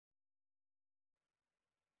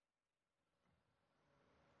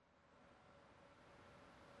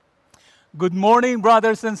Good morning,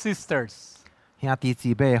 brothers and sisters. 兄弟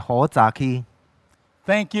姊妹好早起，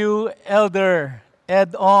 Thank you, Elder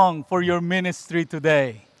Ed Ong, for your ministry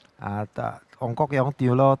today. 王国勇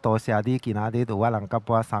长老，多谢你今仔日有法能甲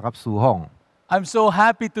我三甲侍奉。 I'm so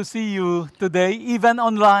happy to see you today, even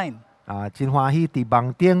online. 真欢喜伫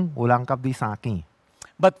网顶有人甲你相见。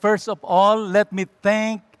 But first of all, let me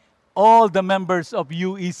thank all the members of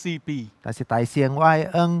UECP. 但是大先我爱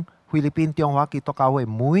向菲律宾中华基督教会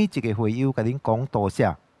每一个会友甲恁讲多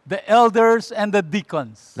谢。 The elders and the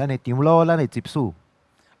deacons, 咱的长老，咱的执事，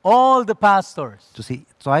 all the pastors, 就是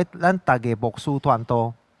在咱大家牧师团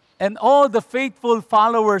队， and all the faithful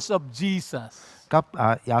followers of Jesus. 甲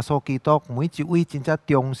耶稣基督每一位真正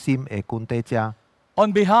忠心的军队者，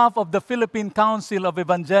 On behalf of the Philippine Council of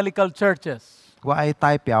Evangelical Churches, 我爱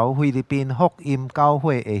代表菲律宾福音教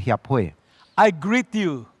会的协会。 I greet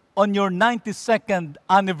you on your 92nd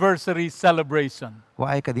anniversary celebration. 我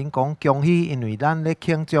爱甲恁讲恭喜，因为咱咧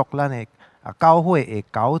庆祝咱的教会的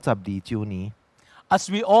92周年。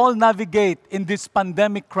 As we all navigate in this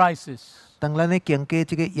pandemic crisis, 当咱咧经过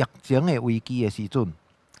这个疫情的危机的时阵，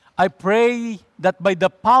 I pray that by the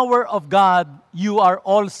power of God, you are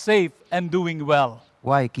all safe and doing well.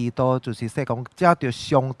 我的祈祷就是说讲，借着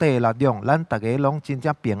上帝的力量，咱大家拢真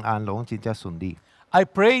正平安，拢真正顺利。 I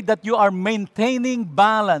pray that you are maintaining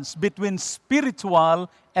balance between spiritual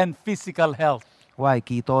and physical health. 我的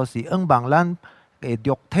祈禱是希望咱的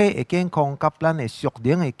肉體的健康甲咱的屬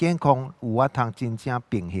靈的健康有法通真正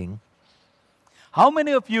平衡。 How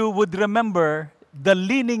many of you would remember the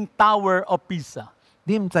Leaning Tower of Pisa?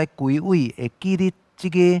 你毋知幾位會記得這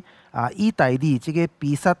個意大利這個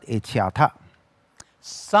比薩的斜塔？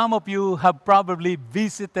 Some of you have probably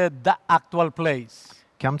visited the actual place.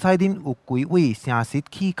 兼猜恁有幾位誠實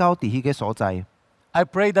去到佇迄個所在？ I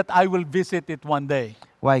pray that I will visit it one day.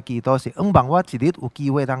 我的祈禱是希望我一日有機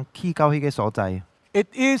會通去到迄個所在。 It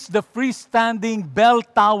is the freestanding bell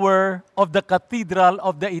tower of the Cathedral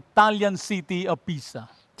of the Italian city of Pisa.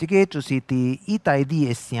 這個就是佇意大利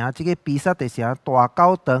的城，這個比薩的城大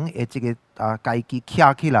教堂的這個家己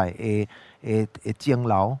徛起來的鐘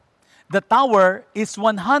樓。 The tower is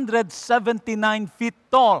 179 feet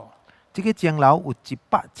tall. 這個鐘樓有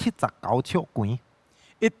179尺高。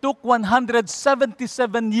 It took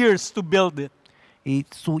 177 years to build it. 伊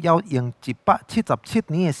需要用177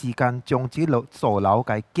年的時間，將這座樓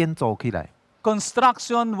給建造起來。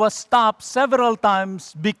 Construction was stopped several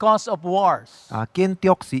times because of wars. 建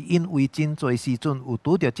築是因為真多時陣有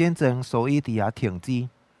拄着戰爭，所以伫遐停止。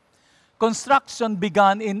 Construction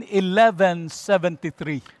began in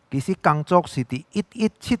 1173. 其實工作是伫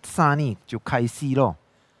1173年就開始咯。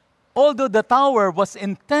 Although the tower was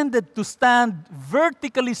intended to stand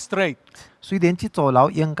vertically straight, 雖然這座樓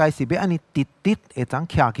應該是要安尼直直會當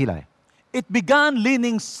徛起來， it began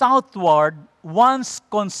leaning southward once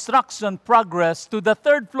construction progressed to the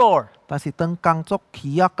third floor. 但是當工作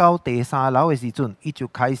起到第3樓的時陣，伊就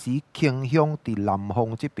開始傾向伫南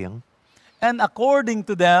方這邊。 And according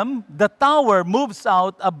to them, the tower moves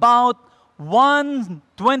out about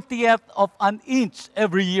 1/20th of an inch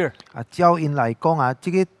every year. 照因來講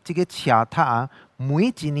這個斜塔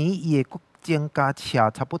每一年伊會增加斜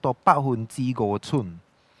差不多5%寸。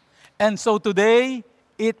 And so today,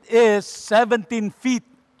 it is 17 feet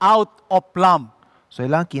out of plumb. 所以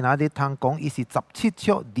咱今仔日通講，伊是17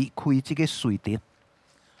尺離開這個水滴。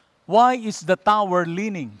 Why is the tower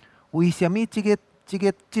leaning? 為什麼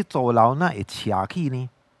這座樓那會斜起呢？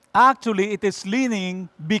 Actually, it is leaning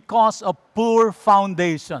because of poor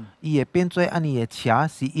foundation. 伊會變做安尼的斜，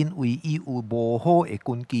是因為伊有無好的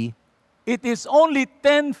根基。 It is only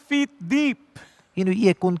 10 feet deep. 因為伊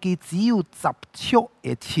的根基只有10尺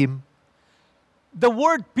的深。 The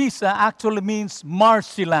word Pisa actually means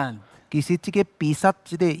marshy land. 其實這個比薩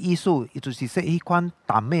這個意思，伊就是說迄款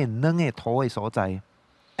淡的軟的土的所在。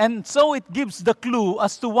 And so it gives the clue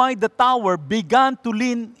as to why the tower began to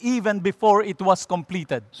lean even before it was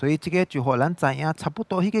completed. 所以這個就互咱知影差不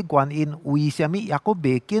多迄個原因，為什麼也佫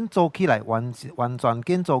未建造起來，完全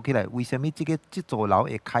建造起來，為什麼這座樓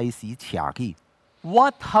會開始斜起？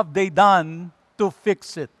 What have they done to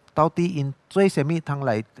fix it? 到底因做什麼通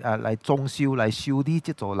來裝修、來修理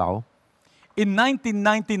這座樓？ In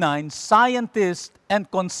 1999, scientists and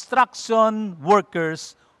construction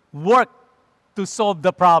workers worked to solve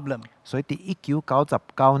the problem. 所以伫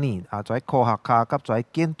1999年，在科學家甲在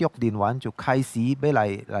建築人員就開始要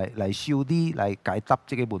來修理、來解答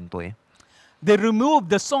這個問題。 They removed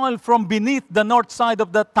the soil from beneath the north side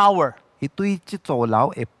of the tower. 伊對這座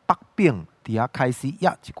樓的北邊底下開始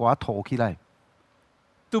壓一寡土起來，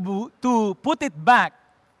 to put it back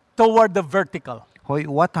toward the vertical. 可以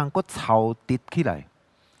有法通佫抄直起來。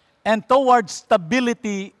And towards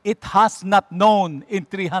stability it has not known in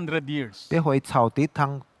 300 years. 要互伊草地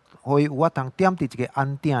通，互伊有法通踮伫一个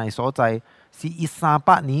安定的所在，是伊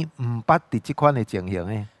300年毋捌伫即款的情形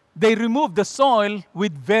的。They removed the soil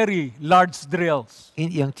with very large drills.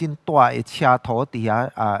 因用真大的车头伫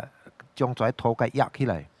遐将遮土甲压起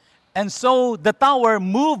来， And so the tower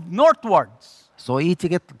moved northwards. 所以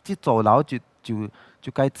即座楼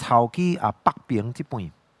就该抄去北边即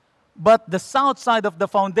边。 But the south side of the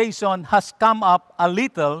foundation has come up a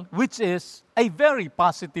little, which is a very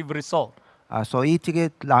positive result. 所以即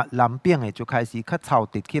个南边的就开始较抄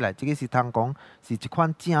直起来，即个是通讲是一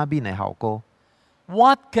款正面的效果。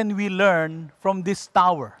 What can we learn from this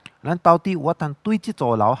tower? 咱到底有法通对即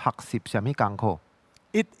座楼学习什么功课？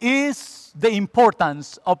 It is the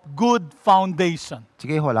importance of good foundation. 即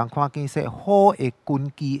个互人看见说好的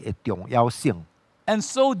根基的重要性。 And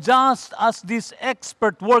so just as these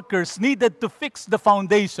expert workers needed to fix the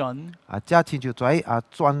foundation, 这亲像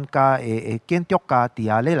专家的建筑家伫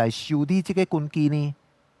遐咧来修理即个根基呢？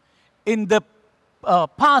 in the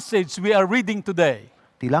passage we are reading today,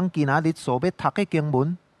 伫咱今仔日所要读的经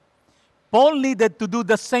文， Paul needed to do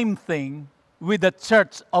the same thing with the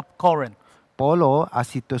church of Corinth. 保罗也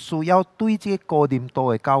是着需要对即个哥林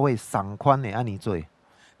多的教会同款的安尼做。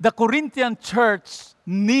 The Corinthian church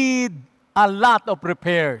need a lot of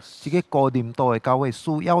repairs. 即个哥林多的教会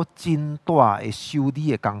需要真大的修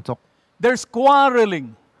理的工作。 There's quarreling.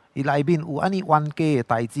 伊内面有安尼冤家的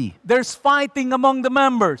代志， There's fighting among the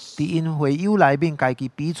members. 伫因会友内面家己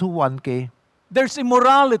彼此冤家， There's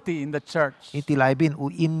immorality in the church. 伊伫内面有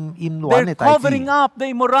淫乱 They're 的代志， covering up the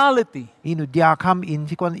immorality. 因有掠砍因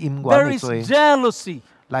即款淫 There 乱的 is 罪， jealousy.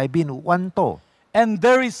 内面有怨妒， And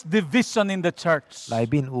there is division in the church. 内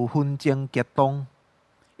面有纷争激动。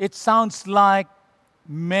 It sounds like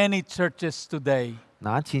many churches today.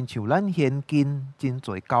 那亲像咱现今真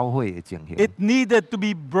侪教会的情形， It needed to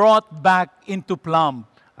be brought back into plumb.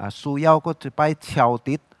 需要搁一摆敲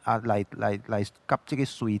直来甲即个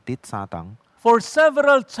水直相同。 For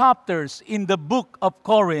several chapters in the book of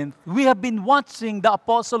Corinth, we have been watching the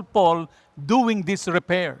Apostle Paul doing these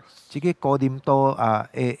repairs. 即个哥林多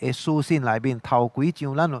的书信内面头几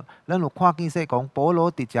章，咱有看见说讲保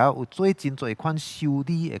罗伫遮有做真侪款修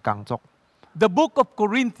理的工作。 The book of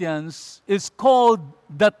Corinthians is called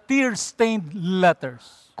the tear-stained letters.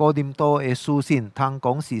 哥林多的书信，通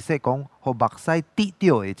讲是说讲互目屎滴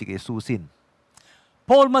掉的一个书信。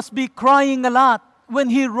 Paul must be crying a lot when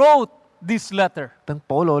he wrote this letter. 当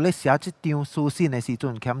保罗咧写即张书信的时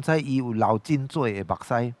阵，欠在伊有流真多的目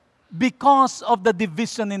屎， Because of the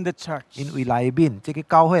division in the church. 因为内面即个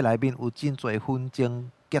教会内面有真侪纷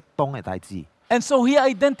争激动的代志。 And so he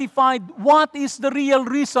identified what is the real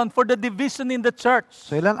reason for the division in the church.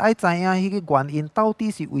 所以咱爱知影迄个原因到底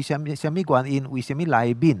是为什么原因？为什么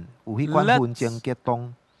内面有迄款纷争激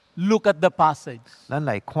动？ Look at the passage. 咱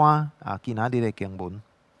来看今仔日的经文。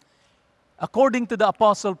 According to the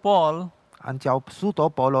Apostle Paul, 按照使徒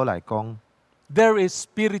保罗来讲， there is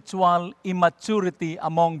spiritual immaturity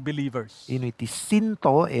among believers. 因为伫信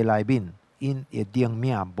徒的内面，因的灵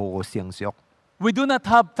命无成熟。 We do not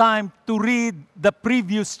have time to read the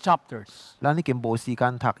previous chapters. 咱已经无时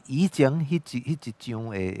间读以前迄一章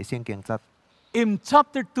的圣经节。 In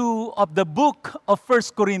chapter 2 of the book of 1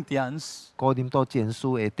 Corinthians, 哥林多前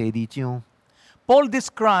书的第2章， Paul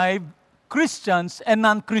described Christians and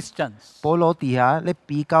non-Christians. 保罗伫遐咧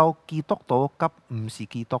比较基督徒甲毋是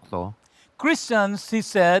基督徒。 Christians, he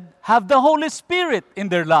said, have the Holy Spirit in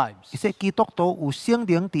their 伊 lives. 说基督徒有圣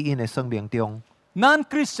灵伫因的生命中，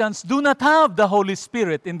 Non-Christians do not have the Holy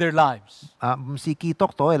Spirit in their lives. 毋是基督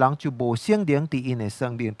徒的人就无圣灵伫因的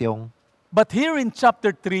生命中。 But here in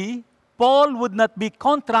chapter 3, Paul would not be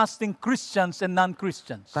contrasting Christians and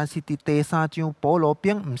non-Christians. 但是伫第3章，保罗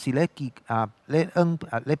并毋是咧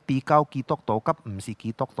比较基督徒甲毋是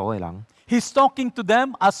基督徒的人， He's talking to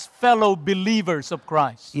them as fellow believers of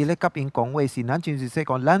Christ. 伊咧甲因讲话是，咱就是说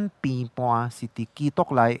讲，咱边半是伫基督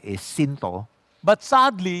内的信徒。 But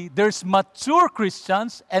sadly, there's mature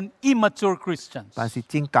Christians and immature Christians. 但是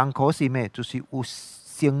真艰可惜的，就是有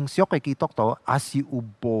成熟的基督徒，也是有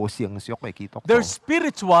无成熟的基督徒。 There's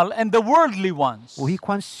spiritual and the worldly ones. 有迄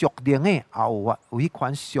款属灵的，也有迄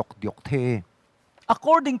款属肉体的。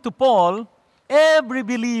 According to Paul, every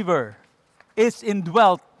believer is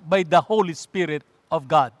indwelt by the Holy Spirit of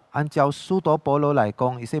God. 按照使徒保罗来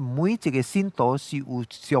讲，伊说每一个信徒是有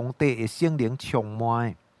上帝的圣灵充满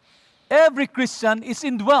的。 Every Christian is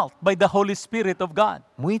indwelt by the Holy Spirit of God.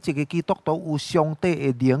 每一个基督徒有上帝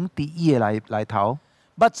的灵伫伊的内头。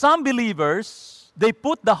 But some believers, they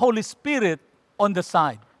put the Holy Spirit on the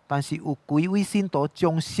side. 但是有几位信徒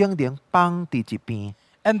将圣灵放伫一边，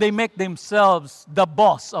 and they make themselves the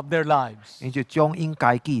boss of their lives. 因就将因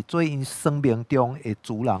家己做因生命中的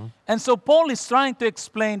主人。 And so Paul is trying to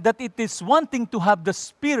explain that it is one thing to have the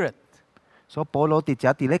Spirit, 所以保羅直接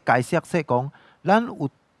伫咧解釋說講，咱有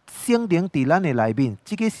聖靈伫咱的內面，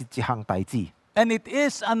這個是一項代志。 and it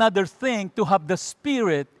is another thing to have the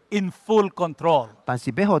Spirit in full control. 但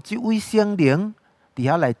是要互這位聖靈伫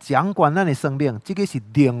遐來掌管咱的生命，這個是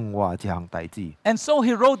另外一項代志。 And so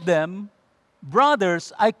he wrote them,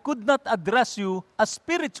 Brothers, I could not address you as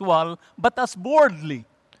spiritual, but as worldly.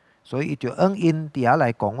 所以伊就用因伫遐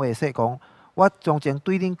來講話，說講，我從前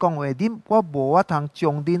對恁講話，我無法通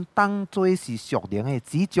將恁當作是屬靈的，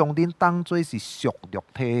只將恁當作是屬肉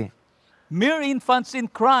體的。 Mere infants in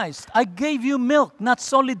Christ, I gave you milk, not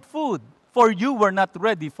solid food, for you were not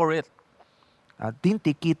ready for it. 恁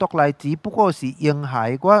伫基督內只不過是嬰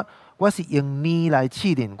孩，我是用奶來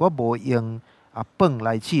飼恁，我無用飯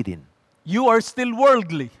來飼恁。 You are still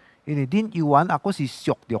worldly, 因為恁幼丸也閣是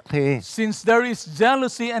屬肉體的。 since there is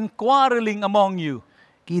jealousy and quarreling among you.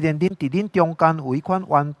 既然恁伫恁中間有一款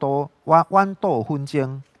怨妒紛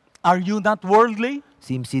爭， Are you not worldly?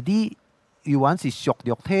 是毋是你幼丸是屬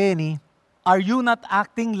肉體的呢？ Are you not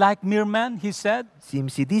acting like mere men? He said. 是毋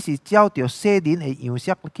是你是照着世人的樣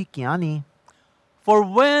式去行呢？ For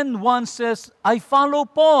when one says, I follow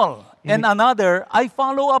Paul, and another, I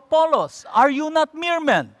follow Apollos, are you not mere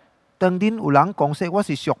men? 當恁有人講說我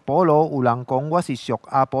是屬保羅，有人講我是屬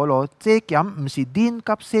阿保羅，這減毋是恁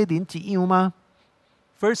甲世人一樣嗎？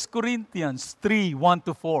 1 Corinthians 3,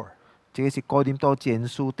 1-4. 這個是哥林多前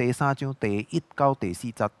書第3章第1到第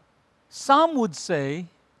4節。 Some would say,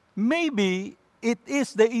 maybe it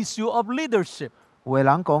is the issue of leadership, 有的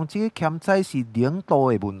人講，這個欠債是領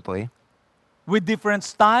導的問題， with different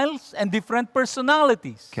styles and different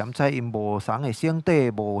personalities. 欠債因無同的性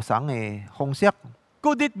格，無同的方式。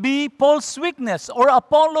 Could it be Paul's weakness or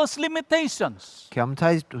Apollos' limitations? 欠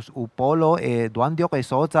債有保羅的軟弱的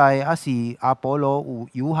所在，還是阿保羅有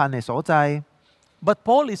有限的所在？ But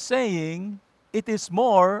Paul is saying it is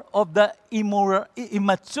more of the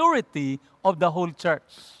immaturity of the whole church.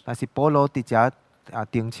 但是保羅直接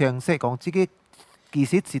定稱說講，這個其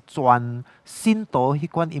實是全信徒迄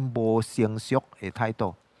款因無成熟的態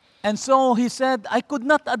度。 And so he said, I could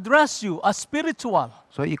not address you as spiritual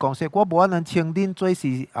所以伊講說，我無可能稱恁做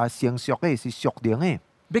是成熟的，是屬靈的，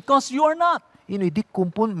 because you are not. 因為你根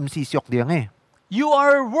本毋是屬靈的， You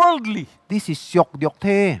are worldly. 你是屬肉體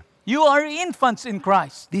的。 You are infants in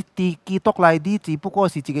Christ. 你伫基督內，你只不過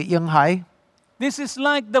是一個嬰孩。 This is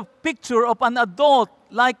like the picture of an adult,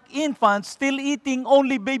 like infants still eating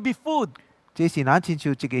only baby food. 這是若親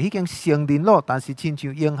像一個已經成人咯，但是親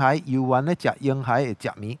像嬰孩幼丸咧食嬰孩的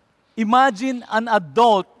食物。 Imagine an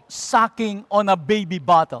adult sucking on a baby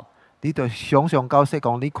bottle. 你就想象到說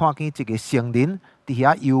講，你看見一個成人伫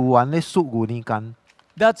遐幼丸咧輸牛奶乾，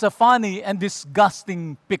 That's a funny and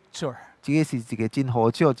disgusting picture. 這個是一個真好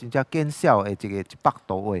笑、真正見笑的一幅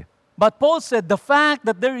圖畫。 But Paul said the fact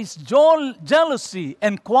that there is jealousy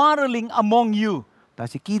and quarreling among you, 但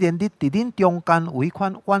是既然你伫恁中間有一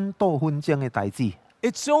款怨妒紛爭的代志，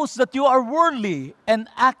 it shows that you are worldly and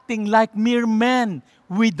acting like mere men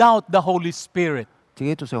without the Holy Spirit. 這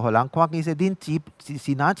個就是互人看見說，恁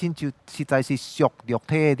是若親像實在是屬肉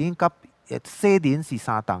體的，恁甲世人是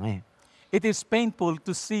相同的。 It is painful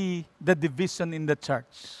to see the division in the church.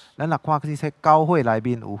 咱若看見說教會內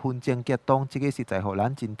面有紛爭結黨，這個實在互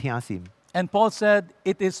咱真疼心。 And Paul said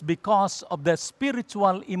it is because of the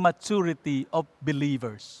spiritual immaturity of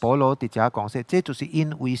believers. 保羅直接講說，這就是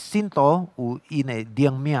因為信徒有因的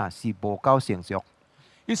靈命是無夠成熟。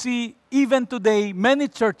 You see, even today, many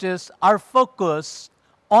churches are focused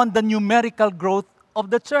on the numerical growth of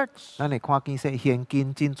the church. 咱會看見說，現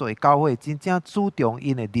今真濟教會真正注重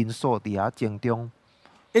因的人數伫遐增長。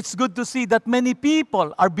 It's good to see that many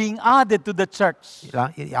people are being added to the church.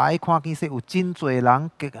 人也會看見說，有真濟人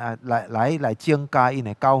來增加因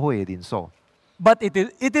的教會的人數， But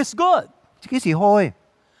it is good. 這個是好的。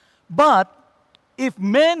 But if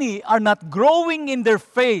many are not growing in their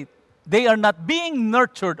faith, they are not being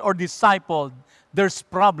nurtured or discipled, there's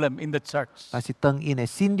problem in the church. 但是當因的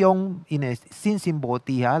信仰、因的信心無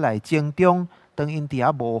伫遐來增長，當因伫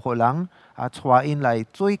遐無互人帶因來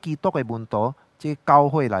做基督的門徒，這教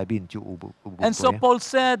會內面就有問 And so 題。 Paul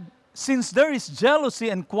said, since there is jealousy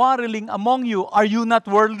and quarreling among you, are you not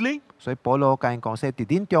worldly? 所以保羅甲因講說，伫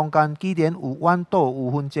恁中間既然有怨妒、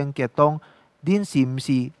有紛爭結黨，恁是毋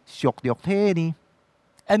是屬肉體的呢？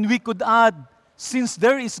 And we could add, since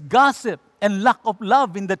there is gossip and lack of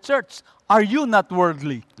love in the church, are you not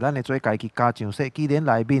worldly? 咱會做家己加上說，既然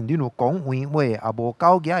內面恁有講壞話，也無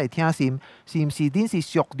夠額的疼心，是毋是恁是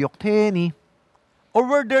屬肉體的呢？ or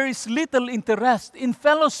where there is little interest in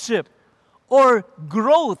fellowship or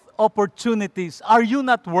growth opportunities, are you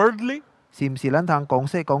not worldly? 是毋是咱通讲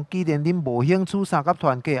说讲，既然恁无兴趣相甲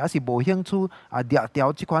团契，还是无兴趣掠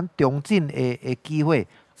调即款中进的机会，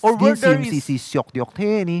 Or where 恁是 there 毋是 is- 是属肉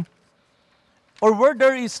体呢？ Or where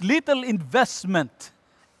there is little investment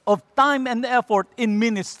of time and effort in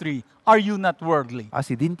ministry, are you not worldly? 还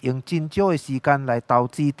是恁用真少的时间来投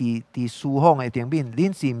资伫书房的顶面，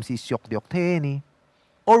恁是毋是属肉体呢？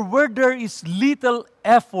 Or where there is little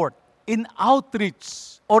effort in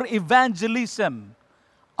outreach or evangelism,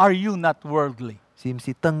 are you not worldly? 是毋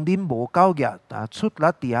是当恁无够热出力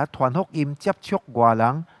伫遐传福音接触外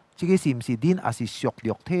人，即个是毋是恁也是属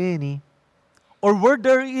肉体呢？ Or where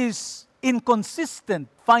there is inconsistent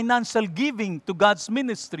financial giving to God's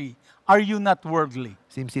ministry, are you not worldly?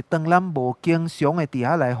 是毋是当咱无经常的伫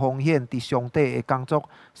遐来奉献伫上帝的工作，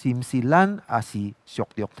是毋是咱也是属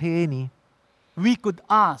肉体呢？ We could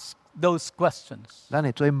ask those questions. 咱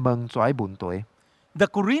会做问跩问题。 The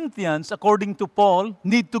Corinthians, according to Paul,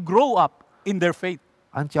 need to grow up in their faith.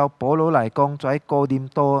 按照保罗来讲，跩哥林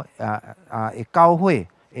多的教会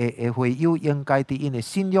的会友应该伫因的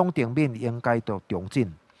信仰顶面应该着重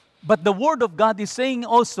进。 But the Word of God is saying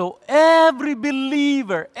also, every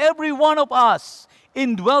believer, every one of us,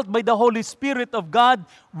 indwelt by the Holy Spirit of God,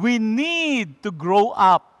 we need to grow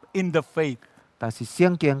up in the faith. 但是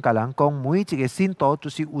圣经甲人讲，每一个信徒就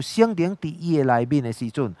是有圣灵伫伊的内面的时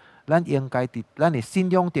阵，咱应该伫咱的信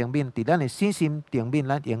仰顶面，伫咱的信心顶面，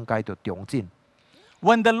咱应该着重进。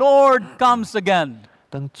 When the Lord comes again,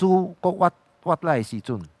 当主国挖来的时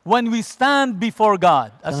阵， when we stand before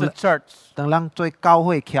God as a church, 当咱做教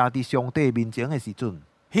会徛伫上帝面前的时阵，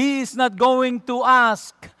 He is not going to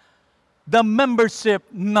ask the membership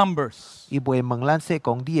numbers. 伊袂问咱说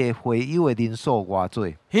讲你的会友的人数偌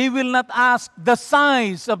济， He will not ask the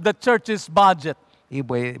size of the church's budget, 伊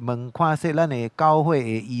袂问看说咱的教会的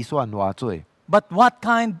预算偌济。 but what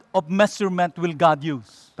kind of measurement will God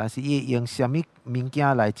use? 但是伊用什么物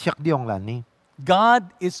件来测量咱呢？ God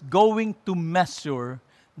is going to measure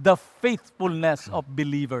the faithfulness of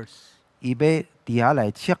believers. 伊要伫遐来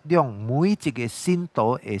测量每一个信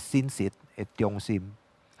徒的信实的忠心。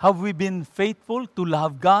 Have we been faithful to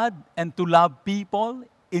love God and to love people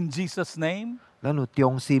in Jesus' name? 咱有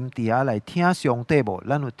忠心伫遐来听上帝无？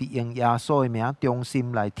咱有用耶稣的名忠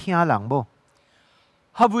心来听人无？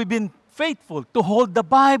 Have we been faithful to hold the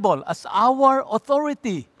Bible as our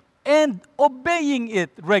authority and obeying it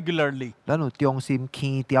regularly? 咱有忠心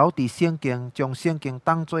牵条伫圣经，将圣经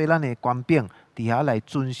当做咱的官柄，伫遐来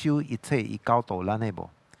遵守一切伊教导咱的无？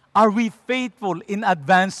 Are we faithful in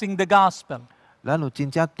advancing the gospel? 咱有真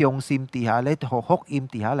正忠心伫遐咧，互福音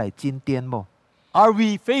伫遐来进展无？ Are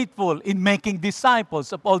we faithful in making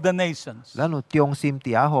disciples of all the nations? 咱有忠心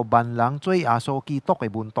伫遐，互万人做耶稣基督的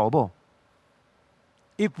门徒无？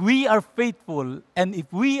 If we are faithful and if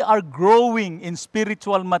we are growing in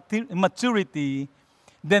spiritual maturity,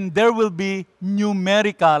 then there will be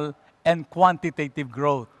numerical and quantitative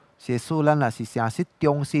growth. 耶稣咱若是诚实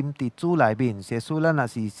忠心伫主内面，耶稣咱若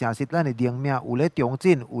是诚实咱的灵命有咧长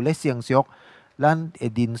进，有咧成熟，咱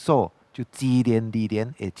的人数就自然而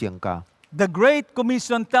然会增加。 The Great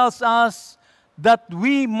Commission tells us that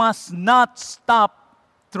we must not stop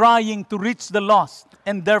trying to reach the lost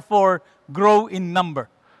and therefore grow in number.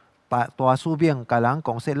 大使命甲人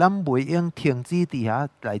讲说，咱袂用停止伫遐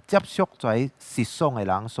来接触跩失丧的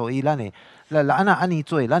人，所以咱安尼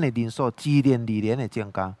做，咱的人数自然而然会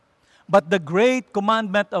增加。 But the great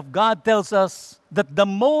commandment of God tells us that the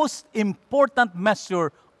most important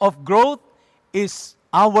measure of growth is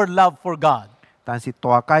our love for God. 但是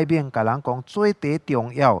大改变甲人讲，最第一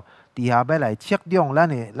重要，伫遐要来测量咱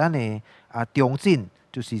的中进，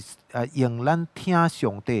就是用咱听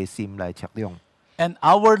上帝的心来测量， And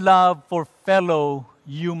our love for fellow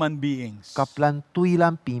human beings. 甲咱对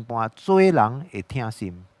咱边伴做人的听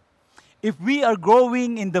心。 If we are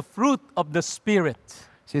growing in the fruit of the Spirit,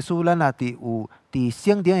 耶稣咱若有伫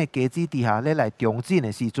圣灵的果子底下咧来中进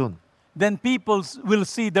的时阵， then people will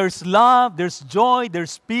see there's love, there's joy,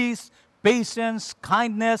 there's peace, patience,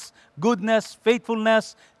 kindness, goodness,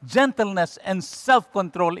 faithfulness, gentleness, and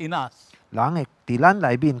self-control in us. 人会伫咱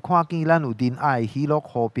内面看见咱有仁爱、喜乐、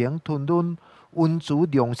和平、吞忍、温慈、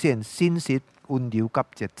良善、信实、温柔甲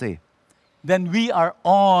节制。 Then we are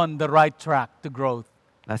on the right track to growth.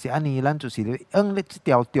 若是安尼，咱就是咧用咧即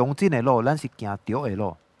条中进的路，咱是行对的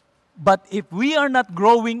路。 But if we are not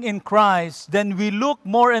growing in Christ, then we look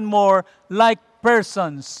more and more like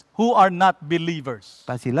persons who are not believers.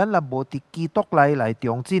 但是咱若无伫基督内来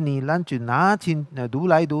中进呢，咱就愈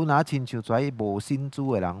来愈拿亲像跩无信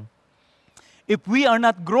主的人。 If we are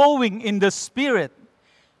not growing in the Spirit,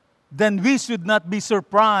 then we should not be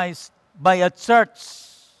surprised by a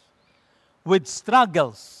church with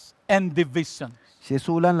struggles and division. 耶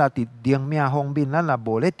稣咱若伫灵命方面，咱若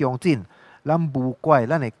无咧中进，咱无怪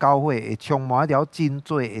咱的教会会充满了真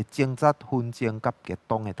多的争执、纷争甲激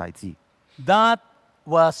动的代志。 That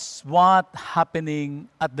was what happening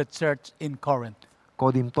at the church in Corinth.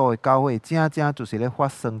 哥林多的教会正正就是咧发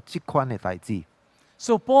生即款的代志。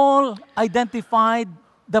 So Paul identified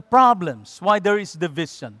the problems, why there is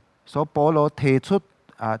division. 所以保羅提出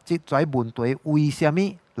即種問題為什麼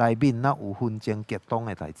內面若有紛爭激動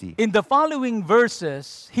的代志。 In the following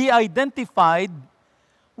verses, he identified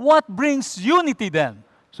what brings unity then.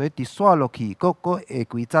 所以佇刷落去，下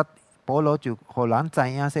幾節，保羅就互人知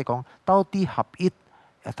影說講，到底合一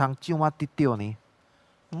會通怎麼得到呢？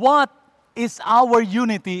 What is our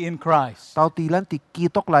unity in Christ? 到底咱佇基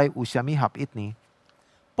督內有啥物合一呢？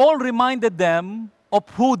 Paul reminded them of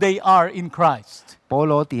who they are in Christ. 保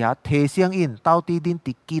羅佇遐提醒因，到底恁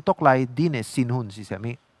佇基督內恁的身份是啥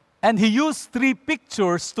物？ And he used 3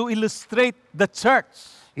 pictures to illustrate the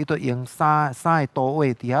church. 伊就用三個圖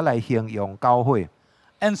畫佇遐來形容教會，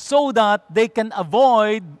 And so that they can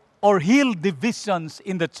avoid or heal divisions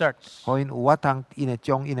in the church. 互因有法通，因會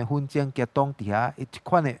將因的紛爭激動佇遐，即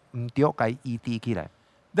款的毋對，甲伊醫治起來。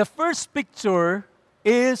 The first picture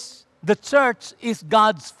is the church is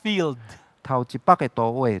God's field. 頭一百個圖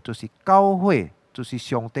畫就是教會，就是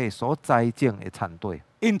上帝所栽種的田地。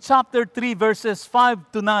 In chapter 3, verses 5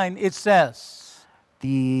 to 9, it says,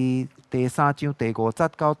 第3章第5節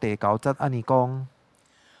到第9節安尼講。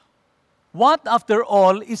 What after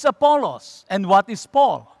all is Apollos and what is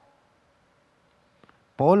Paul?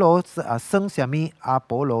 保羅算什麼？阿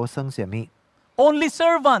保羅算什麼？ Only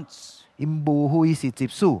servants 因無非是接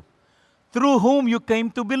屬， through whom you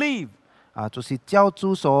came to believe. 就是照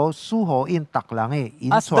主所賜予因逐人的，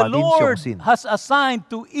因 As 帶 the 恁相 Lord 信， has assigned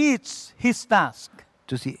to each his task.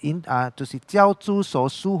 就是照主所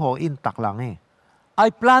賜予因逐人的。 I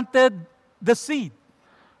planted the seed.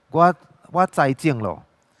 我栽種咯，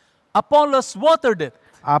 Apollos watered it,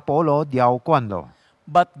 阿保羅澆灌咯，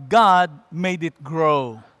 but God made it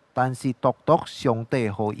grow. 但是獨獨上帝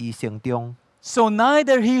予伊成長。 So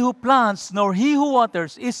neither he who plants nor he who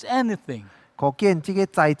waters is anything, 可見這個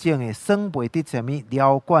栽種的算袂得什麼，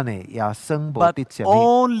澆灌的也算無 but 得什麼。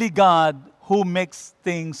 only God who makes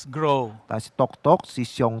things grow. 但是獨獨是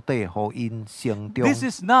上帝予因成長。 This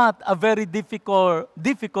is not a very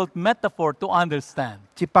difficult metaphor to understand.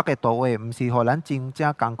 即百個圖畫毋是互咱真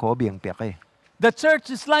正艱苦明白的。 The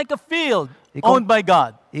church is like a field 你講- owned by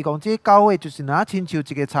God, 伊講即教會就是若親像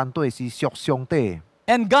一個田地是屬上帝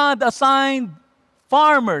的， and God assigned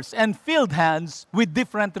farmers and field hands with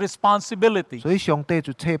different responsibilities. 所以上帝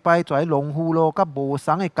就冊擺跩農夫咯，甲無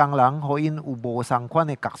相的工人，互因有無相款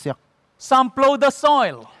的角色。 Some plow the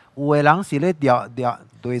soil, 有的人是咧地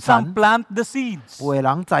some 田， plant the seeds, 有的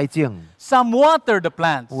人栽種， some water the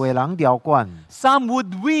plants, 有的人澆灌， some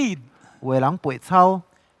would weed, 有的人拔草，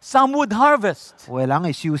 some would harvest. 有的人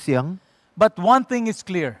會收成。 But one thing is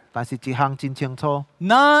clear. 但是一項真清楚，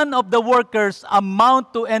 None of the workers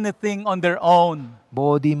amount to anything on their own.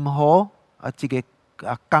 無任何一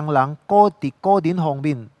個工人佫個人方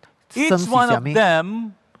面算 Each 是 one 啥 of 物？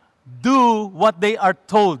 them do what they are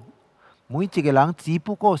told. 每一個人只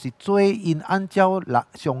不過是做因按照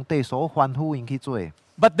上帝所吩咐因去做。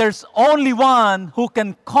 But there's only one who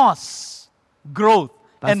can cause growth,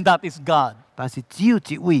 and that is God. 但是只有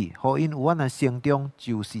一位，互因有法能成長，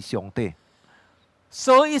就是上帝。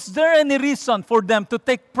 So is there any reason for them to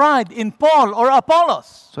take pride in Paul or Apollos?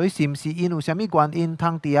 所以是毋是因有啥物原因，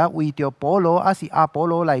通伫遐為着保羅，還是阿保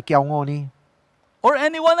羅來驕傲呢？ Or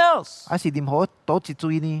anyone else? 還是任何倒一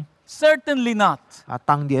位呢？ Certainly not.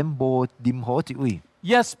 當然無任何一位。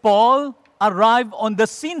 Yes, Paul arrived on the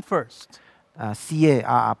scene first. 是的，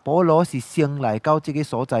阿保羅是先來到這個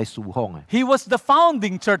所在侍奉的， He was the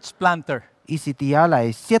founding church planter. 伊是伫遐來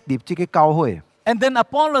設立這個教會。 And then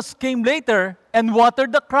Apollos came later and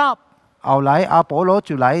watered the crop 後來阿保羅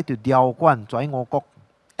就來就澆灌跩五穀，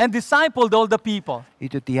 and discipled all the people. 伊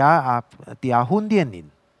就伫遐訓練人。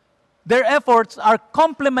 Their efforts are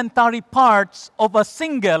complementary parts of a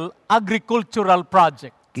single agricultural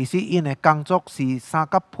project. 其實因的工作是三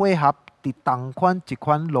甲配合伫同款一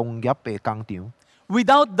款農業的工場。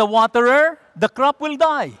 Without the waterer, the crop will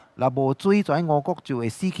die. 若無水，跩五穀就會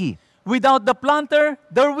死去； Without the planter,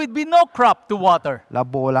 there would be no crop to water. 若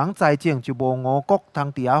無人栽種，就無五穀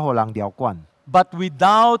通伫遐互人澆灌。 But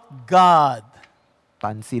without God,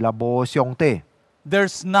 但是若無上帝，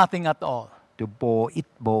 there's nothing at all. 就無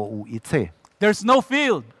有一切， There's no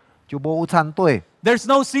field. 就無有田地， There's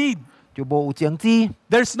no seed. 就無有種子，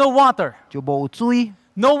 There's no water. 就無有水，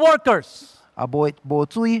 no workers, 无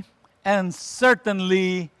水， and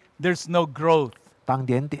certainly there's no growth. 当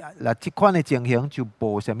然即款的情形就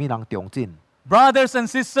无啥物人重进。 Brothers and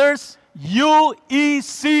sisters,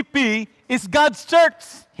 UECP is God's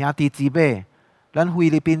church. 兄弟姊妹，咱菲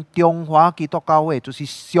律宾中华基督教会就是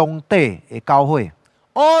上帝的教会。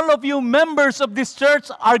 All of you members of this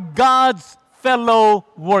church are God's fellow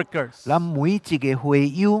workers. 咱每一个会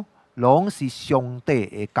友，拢是上帝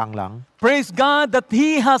的工人。 Praise God that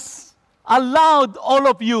He has allowed all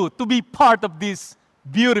of you to be part of this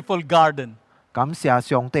beautiful garden. 感谢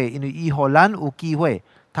上帝，因为伊互咱有机会，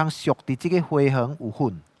通属伫即个花园有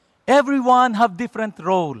份。 Everyone have different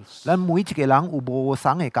roles, 咱每一个人有无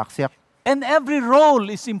同的角色， and every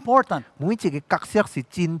role is important. 每一个角色是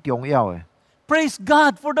真重要的。 Praise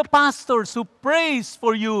God for the pastors who prays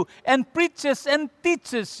for you and preaches and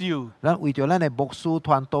teaches you. 咱为着咱的牧师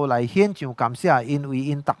团队来献上感谢，因为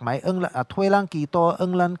因逐摆替咱祈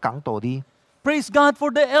祷，咱讲道理。 Praise God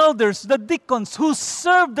for the elders, the deacons who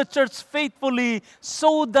serve the church faithfully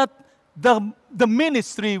so that the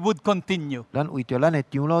ministry would continue. 咱为着咱的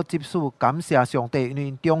长老执事感谢上帝，因为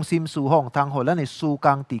因忠心侍奉，通互咱的事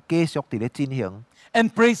工继续伫咧进行。 And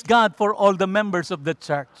praise God for all the members of the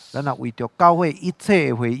church 咱也为着教会一切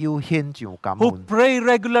的会友献上感 who 恩， pray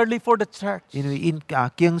regularly for the church, 因为因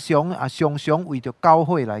经常为着教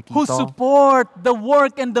会来祈 who 祷， support the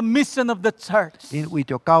work and the mission of the church. 因为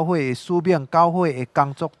着教会的使命、教会的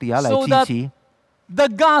工作底下来 So 支 that 持， the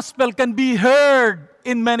gospel can be heard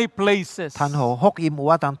in many places 通互福音有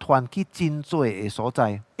法通传去真多的所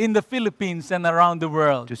在， in the Philippines and around the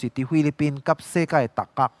world. 就是伫菲律宾甲世界各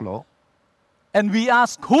角落。 And we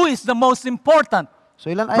ask, who is the most important 所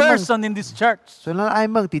以咱爱问， person in this church? 所以咱爱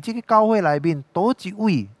问，伫即个教会内面，倒一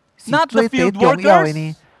位是 Not the 最第 field 重要的 workers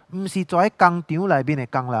呢？毋是在工场内面的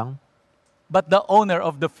工人， But the owner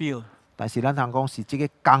of the field. 但是咱通讲是即个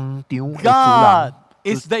工场的主 God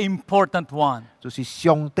人， is the important one. 就是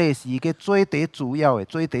上帝是一个最第主要的、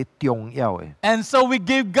最第重要的。 And so we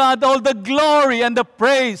give God all the glory and the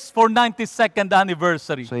praise for 92nd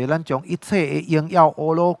anniversary. 所以咱将一切的荣耀、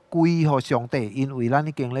阿罗归予上帝，因为咱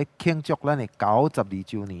已经咧庆祝咱的92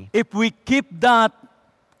周年。 If we keep that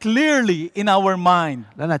clearly in our mind,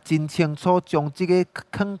 咱也真清楚将即个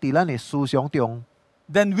放伫咱的思想中，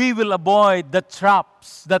 then we will avoid the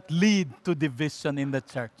traps that lead to division in the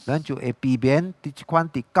church. 咱就会避免伫即款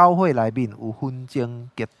伫教会内面有纷争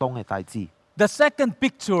激动的代志。 The second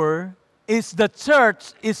picture is the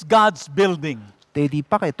church is God's building. 第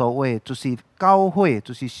二北的图画就是教会，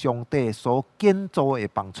就是上帝所建造的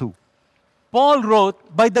房厝。 Paul wrote,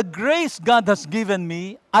 by the grace God has given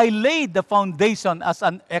me, I laid the foundation as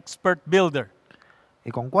an expert builder. 伊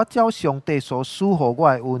讲我照上帝所赐予我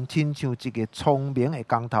的恩，亲像一个聪明的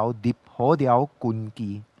工头立好了根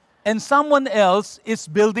基， And someone else is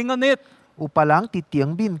building on it. 有别人伫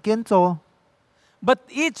顶面建造， But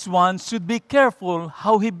each one should be careful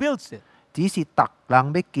how he builds it. 只是逐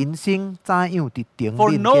人要谨慎怎样伫顶 For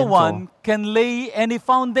面 no 建造， one can lay any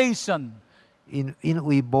foundation 因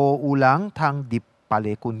为无有人通立别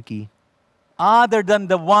的根基， other than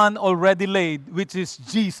the one already laid, which is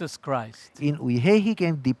Jesus Christ. 因为迄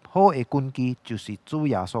间立好的根基就是主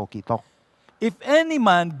耶稣基督。 If any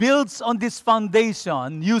man builds on this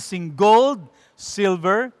foundation using gold,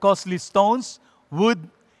 silver, costly stones, wood,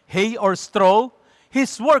 hay, or straw,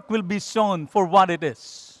 his work will be shown for what it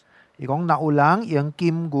is. 伊讲，若有人用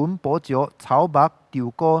金银、宝石、草木、稻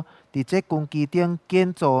谷伫这根基顶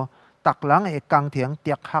建造，逐人的工程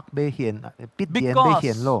的确要必然要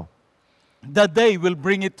显露， The day will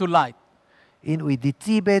bring it to light. 因为日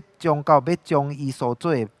子要将伊所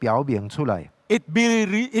做的表明出来， It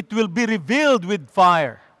will be revealed with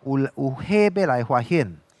fire. 有火要来发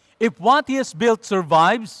现。 If what he has built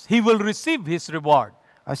survives, he will receive his reward.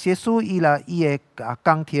 假使伊的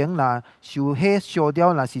工程若受火烧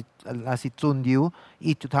掉，若是存留，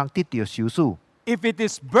伊就通得到收数。 If it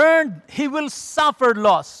is burned, he will suffer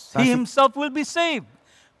loss. He himself will be saved,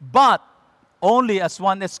 but only as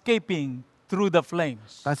one escaping through the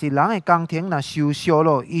flames. 但是人的工程若受烧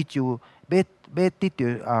了，伊就要得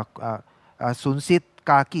到损失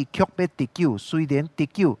家己，却要得救。虽然得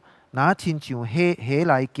救，若亲像火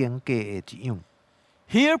来经过的一样。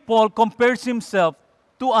 Here, Paul compares himself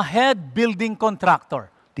to a head building contractor.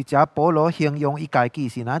 伫遮保罗形容伊家己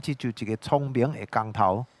是亲像一个聪明的工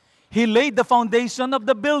头， He laid the foundation of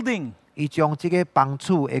the building, 伊将即个房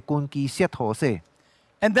厝的根基设好势，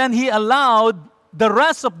 and then he allowed the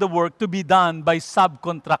rest of the work to be done by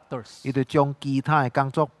subcontractors. 伊就将其他的工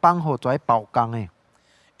作放互跩包工的。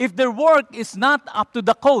 If their work is not up to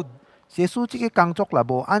the code, 假使即个工作若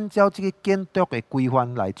无按照即个建筑的规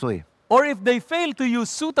范来做， or if they fail to use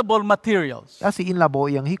suitable materials, 要是因若无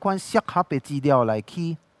用迄款适合的资料来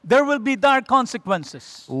起， there will be dire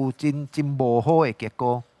consequences. 有真无好的结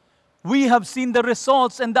果。 We have seen the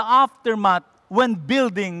results and the aftermath when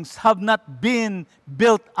buildings have not been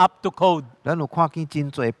built up to code. 咱有看见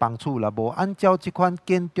真侪房厝，若无按照即款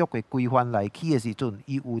建筑的规范来起的时阵，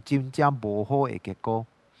伊有真正无好的结果。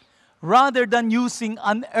 Rather than using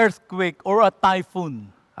an earthquake or a typhoon,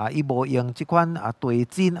 伊无用即款地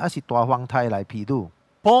震还是大风台来譬如。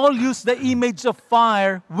 Paul used the image of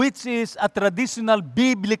fire, which is a traditional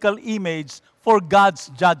biblical image for God's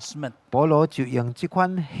judgment. 保罗就用即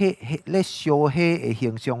款咧烧火的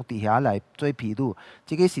形象伫遐来做譬如，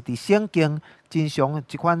即个是伫圣经真常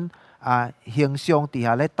即款形象伫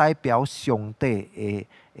遐咧代表上帝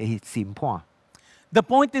的审判。 The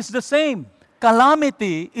point is the same.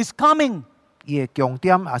 Calamity is coming. 伊的重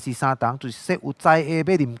点也是相同，就是说有灾厄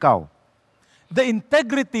要临到， The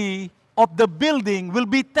integrity of the building will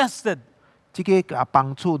be tested. 即个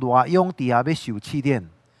房厝偌用伫遐要受试炼，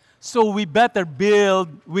 So we better build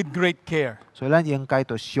with great care. 所以咱应该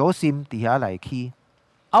着小心伫遐来起。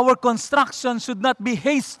 Our construction should not be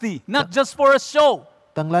hasty, not just for a show.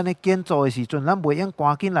 当咱咧建造的时阵，咱袂用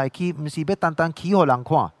赶紧来起，毋是要单单起互人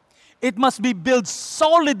看。 It must be built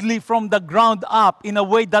solidly from the ground up in a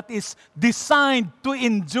way that is designed to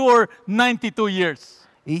endure 92 years.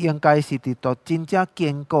 伊应该是伫度真正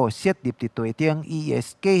坚固设立伫地顶，伊的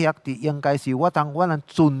计划伫应该是我能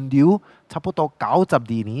存留差不多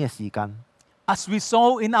92年的时间。 As we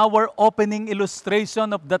saw in our opening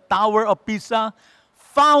illustration of the Tower of Pisa,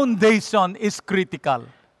 foundation is critical.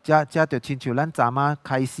 这就亲像咱昨晚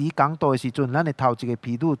开始讲道的时阵，咱的头一个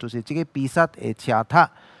譬如就是这个比萨的车塔，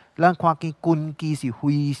咱看见根基是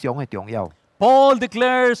非常的重要。 Paul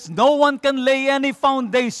declares no one can lay any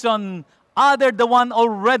foundation other the one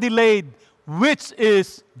already laid, which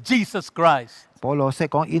is Jesus Christ. 保罗说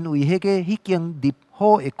讲，因为迄间立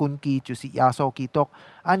好的根基就是耶稣基督，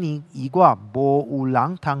尼以外无有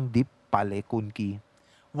人通立别的根基。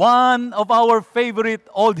 One of our favorite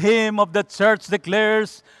old hymn of the church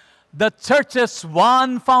declares, the church's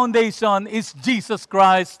one foundation is Jesus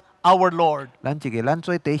Christ our Lord. 咱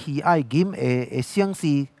做第喜爱吟的圣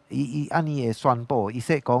诗，伊尼会宣布，伊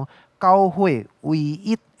说讲，教会唯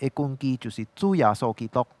一的根基就是主耶稣基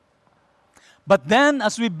督。 But then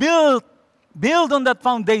as we build on that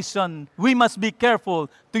foundation, we must be careful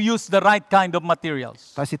to use the right kind of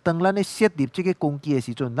materials. 但是当咱咧设立这个根基的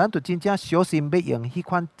时阵，咱就真正小心要用迄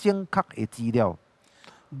款正确的资料。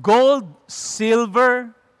 Gold,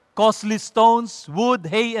 silver, costly stones, wood,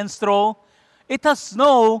 hay, and straw, it has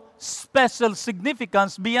no special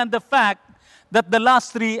significance beyond the fact that the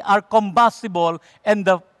last three are combustible and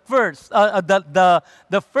the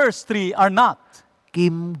first three are not.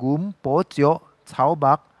 金银、宝石、草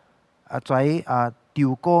木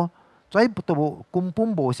稻谷，都根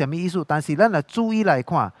本无啥物意思。但是咱若注意来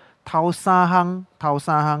看，头三项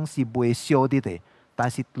是袂烧得的，但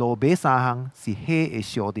是落尾三项是会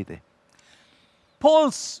烧得的。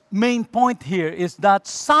 Paul's main point here is that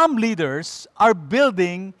some leaders are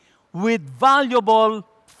building with valuable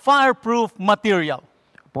fireproof material.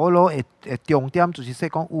 保罗的重点就是说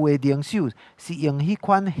讲，有的领袖是用迄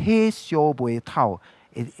款火烧袂透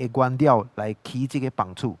的原料来起这个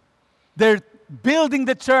房厝。 They're building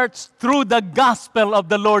the church through the gospel of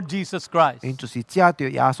the Lord Jesus Christ. 因就是借着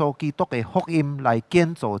耶稣基督的福音来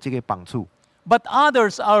建造这个房厝。 But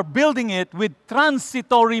others are building it with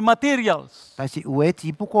transitory materials 但是有的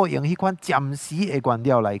只不过用迄款暂时的原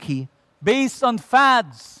料来起， based on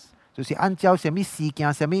fads, 就是按照什么事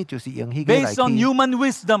件什么，就是用迄个来 based on 起， human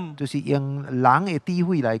wisdom, 就是用人的智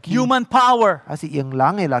慧来起， human power. 还是用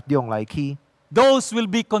人的力量来起。 Those will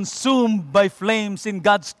be consumed by flames in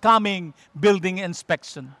God's coming building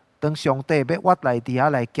inspection. 当上帝要挖来底下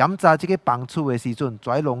来检查这个房厝的时阵，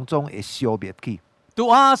跩拢总会消灭去。 To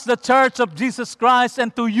us, the Church of Jesus Christ,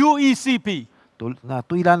 and to you, ECP,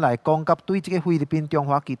 对咱来讲，甲对这个菲律宾中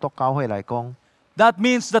华基督教会来讲， that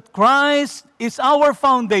means that Christ is our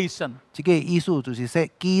foundation. 这个意思就是说，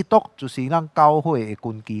基督就是咱教会的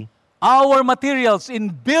根基。 Our materials in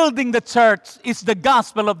building the church is the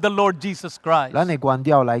gospel of the Lord Jesus Christ. 咱的原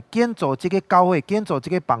料来建造这个教会，建造这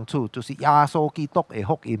个房厝，就是耶稣基督的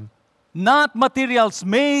福音， Not materials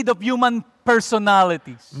made of human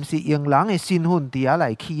personalities, 毋是用人的身份伫遐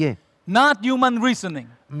来起的， not human reasoning,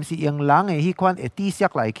 毋是用人的迄款的知识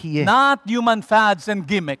来起的， not human fads and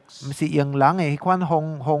gimmicks. 毋是用人的迄款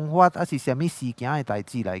方法，还是什么事件的代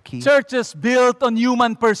志来起。 Churches built on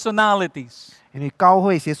human personalities, 因为教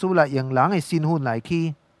会是属来用人的身份来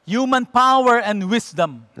起， human power and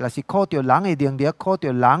wisdom 若是靠着人的能力，靠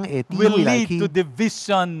着人的智 will 慧来 lead 起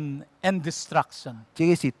to，division and destruction. 这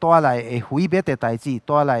个是带来会毁灭的代志，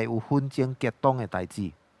带来有纷争激动的代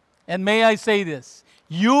志。 And may I say this,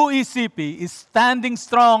 UECP is standing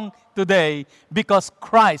strong today because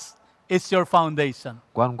Christ is your foundation.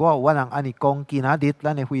 原我有法人安尼讲，今仔日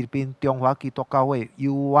咱的菲律宾中华基督教会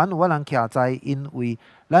有法人徛在，因为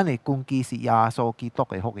咱的根基是耶稣基督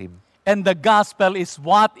的福音。 And the gospel is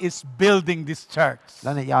what is building this church.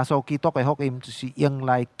 咱的耶稣基督的福音就是用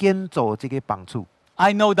来建造这个房厝。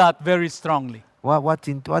 I know that very strongly. 我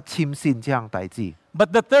深信这样代志。 But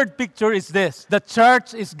the third picture is this, the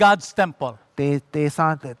church is God's temple. 第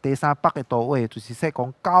三北的图画就是说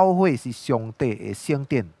讲教会是上帝的圣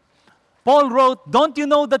殿。 Paul wrote, don't you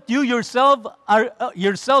know that you yourselves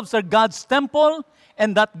are God's temple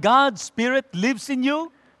and that God's Spirit lives in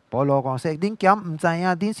you? 保羅講說：恁敢唔知影，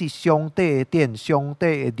恁是上帝的殿，上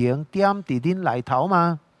帝的靈點佇恁內頭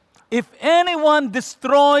嗎？ If anyone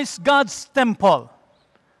destroys God's temple,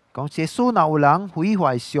 講耶穌若有人毀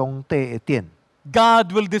壞上帝的殿，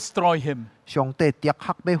 God will destroy him. 上帝的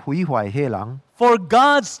確要毀壞迄人， For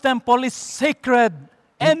God's temple is sacred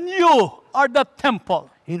and you are the temple.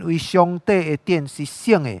 因為上帝的殿是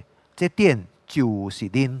聖的，這殿就是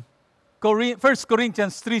恁。 1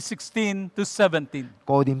 Corinthians 3:16 to 17.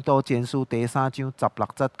 哥林多前書第3章16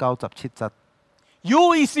節到17節。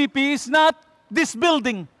 UECP is not this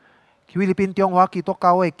building, 菲律賓中華基督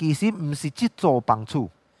教會其實唔是這座房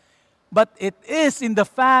厝， but it is in the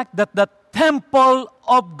fact that the temple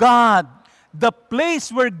of God, the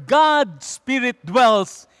place where God's Spirit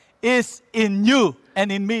dwells, is in you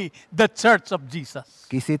and in me, the church of Jesus.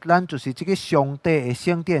 其實咱就是這個上帝的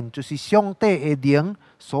聖殿，就是上帝的靈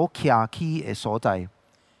所徛起的所在。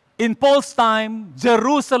 In Paul's time,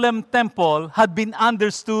 Jerusalem temple had been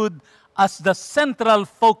understood as the central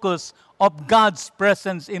focus of God's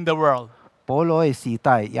presence in the world. 保羅的時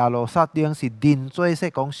代，耶路撒冷是認做說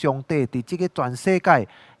講上帝佇這個全世界，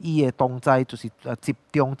伊的同在就是集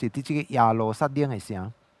中在這個耶路撒冷的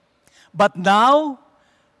城。 But now,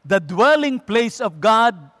 the dwelling place of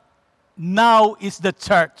God now is the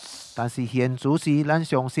church. 但是現主時，咱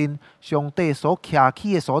相信上帝所徛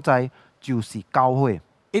起的所在就是教會，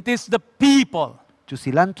 It is the people, 就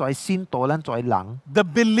是咱在信徒，咱在人， the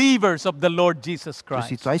believers of the Lord Jesus 就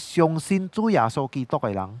是 Christ. 在相信主耶穌基督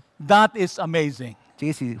的人。 That is amazing.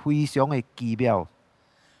 這是非常的奇妙。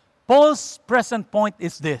 Paul's present point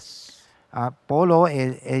is this. 保羅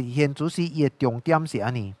的現主時，伊的重點是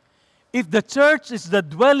安尼。 If the church is the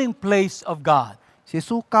dwelling place of God, 耶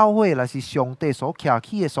穌教會若是上帝所徛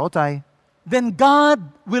起的所在， then God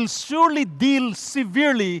will surely deal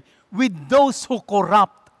severely with those who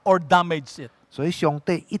corrupt or damage it. 所以上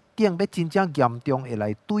帝一定要真正嚴重的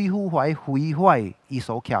來對付毀壞伊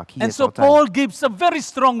所徛起的 And so 所在。 Paul gives a very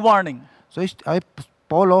strong warning. 所以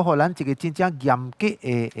保羅互咱一個真正嚴格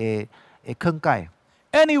的勸解。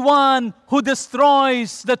 Anyone who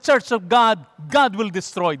destroys the church of God, God will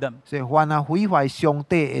destroy them. 所以凡毀壞上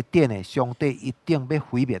帝的殿的，上帝一定要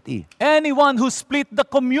毀滅伊。 Anyone who split the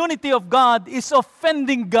community of God is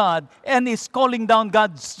offending God and is calling down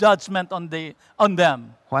God's judgment on them.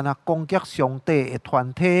 凡攻擊上帝的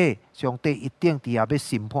團體，上帝一定伫下要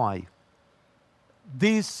審判伊。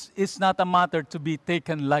 This is not a matter to be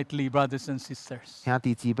taken lightly, brothers and sisters. 兄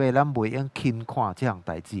弟姊妹，咱袂用輕看這項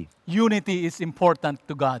代志， Unity is important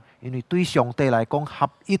to God. 因為對上帝來講，合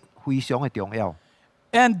一非常的重要。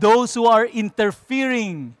 And those who are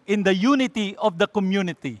interfering in the unity of the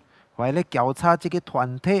community 為了調查這個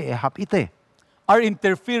團體的合一的， are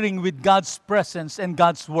interfering with God's presence and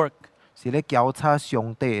God's work 是咧調查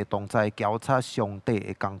上帝的同在，調查上帝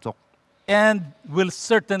的工作， and will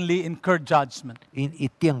certainly incur judgment. 因一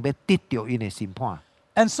定要得到因的審判。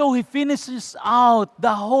 And so he finishes out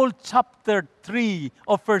the whole chapter 3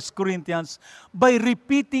 of 1 Corinthians by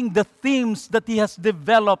repeating the themes that he has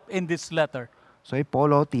developed in this letter. 所以保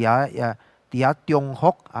羅伫下重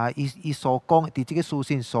複伊所講，伫這個書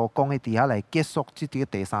信所講的伫下來結束這個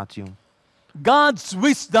第3章。 God's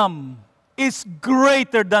wisdom is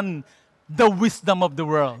greater than the wisdom of the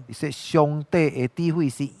world. 伊說上帝的智慧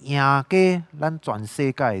是贏過咱全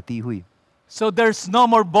世界的智慧， So there's no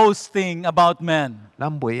more boasting about men.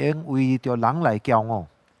 咱袂用為着人來驕傲。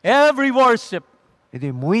 Every worship, 因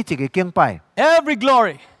為每一個敬拜， every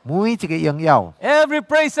glory, 每一個榮耀， every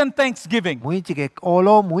praise and thanksgiving 每一個阿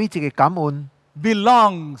羅，每一個感恩，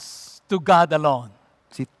 belongs to God alone.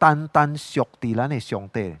 是單單屬於咱的上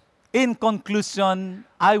帝。 In conclusion,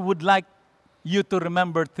 I would like you to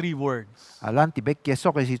remember 3 words. 咱特別結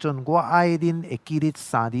束的時陣，我愛恁會記得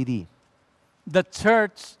3字。 The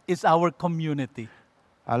church is our community.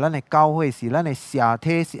 咱的教會是咱的社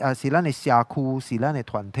體，是咱的社區，是咱的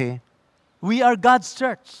團體。We are God's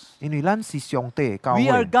church. 因為咱是上帝嘅教 We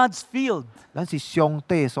are 會， God's field. 咱是上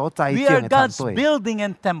帝所栽 We 種 are 嘅 God's 團隊， building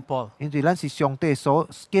and temple. 因為咱是上帝所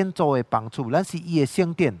建造嘅房厝，咱是伊嘅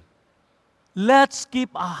聖殿。 Let's keep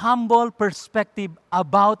a humble perspective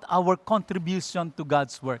about our contribution to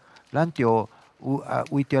God's work. 咱就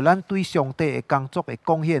為着咱對上帝嘅工作嘅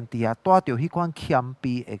貢獻，底下帶着迄款謙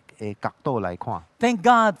卑嘅角度來看， Thank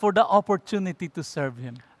God for the opportunity to serve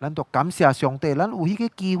Him. 咱就感謝上帝，咱有迄個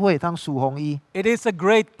機會通侍奉伊， It is a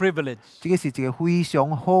great privilege. 這個是一個非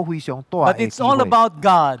常好、非常大 But 嘅 it's 機 all 會。 about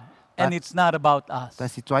God, and But- it's not about us. 但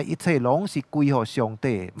是在一切攏是歸乎上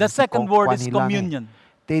帝。 The 唔是 second 講 word 關 is 於咱的 communion.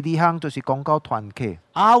 第二項就是講到團契，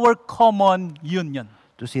 Our common union.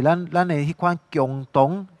 就是咱的迄款共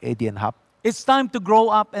同嘅聯合。 It's time to grow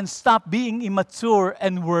up and stop being immature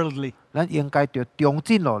and worldly. 咱應該着重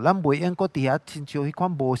進咯，咱袂用擱佇遐親像迄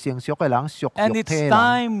款無成熟嘅人、屬 And 肉 it's 體嘅人。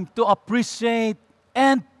 time to appreciate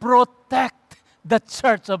and protect the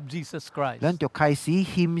church of Jesus Christ. 咱就開始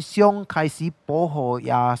欣賞、開始保護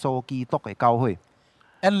耶穌基督嘅教會。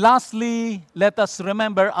 And lastly, let us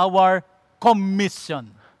remember our commission.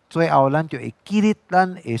 最後，咱就會記得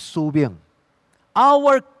咱嘅使命。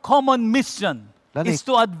 Our common mission Lan is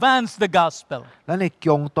to advance the gospel, 咱嘅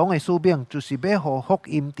共同嘅使命，就是要互福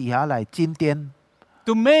音佇遐來進展，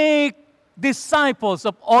 to make disciples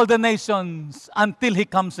of all the nations until He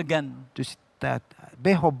comes again. 就是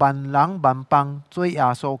要互萬人萬邦做耶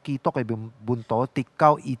穌基督嘅門徒，直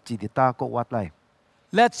到伊一日搭國活來。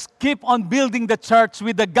 Let's keep on building the church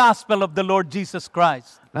with the gospel of the Lord Jesus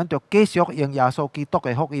Christ. 咱就繼續用耶穌基督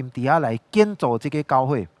嘅福音佇遐來建造這個教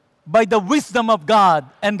會， By the wisdom of God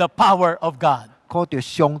and the power of God. 靠着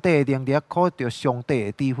上帝嘅能力，靠着上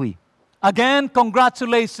帝嘅智慧。 Again,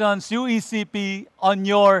 congratulations, UECP, on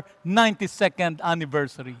your 92nd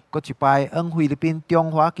anniversary. 嗰一擺，向菲律賓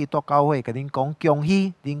中華基督教會甲恁講恭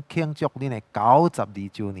喜，恁慶祝恁嘅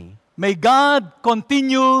92週年。 May God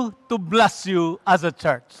continue to bless you as a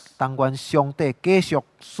church. 但願上帝繼續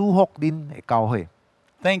祝福恁嘅教會。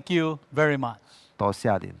 Thank you very much. 多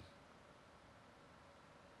謝恁。